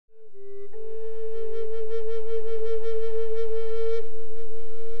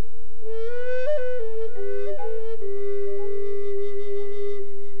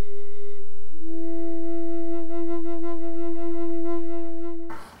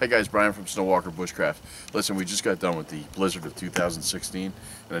Hey guys, Brian from Snowwalker Bushcraft. Listen, we just got done with the blizzard of 2016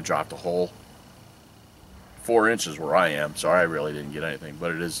 and it dropped a whole 4 inches where I am. Sorry, I really didn't get anything, but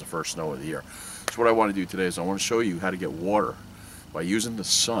it is the first snow of the year. So what I want to do today is I want to show you how to get water by using the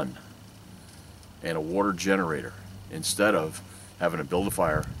sun and a water generator instead of having to build a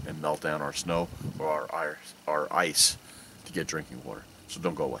fire and melt down our snow or our ice to get drinking water. So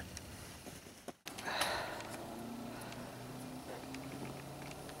don't go away.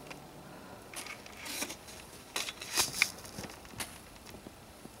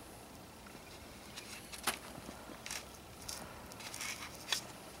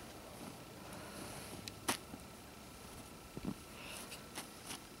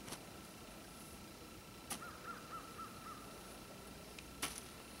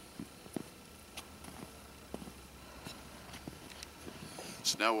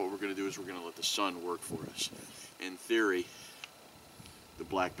 So now what we're going to do is we're going to let the sun work for us. In theory, the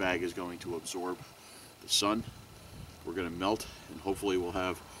black bag is going to absorb the sun. We're going to melt, and hopefully we'll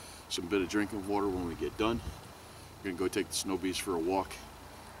have some bit of drinking water when we get done. We're going to go take the snow beast for a walk.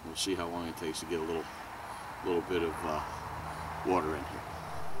 We'll see how long it takes to get a little bit of water in here.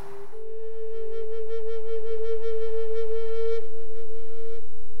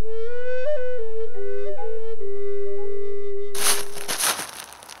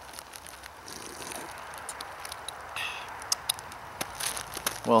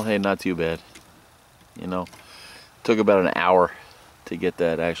 Well, hey, not too bad. You know, took about an hour to get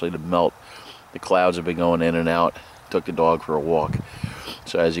that actually to melt. The clouds have been going in and out. Took the dog for a walk.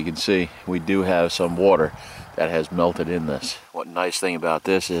 So as you can see, we do have some water that has melted in this. What nice thing about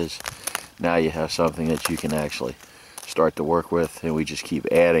this is now you have something that you can actually start to work with, and we just keep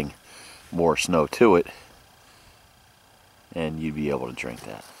adding more snow to it, and you'd be able to drink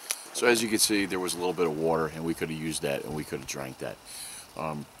that. So as you can see, there was a little bit of water, and we could have used that, and we could have drank that.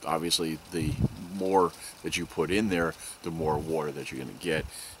 Obviously, the more that you put in there, the more water that you're going to get.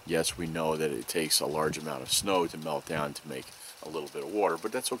 Yes, we know that it takes a large amount of snow to melt down to make a little bit of water,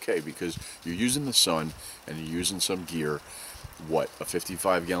 but that's okay because you're using the sun and you're using some gear, a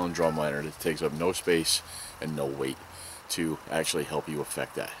 55-gallon drum liner that takes up no space and no weight to actually help you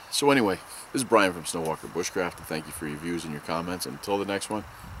affect that. So anyway, this is Brian from Snowwalker Bushcraft, and thank you for your views and your comments. And until the next one,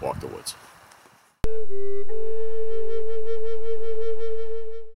 walk the woods.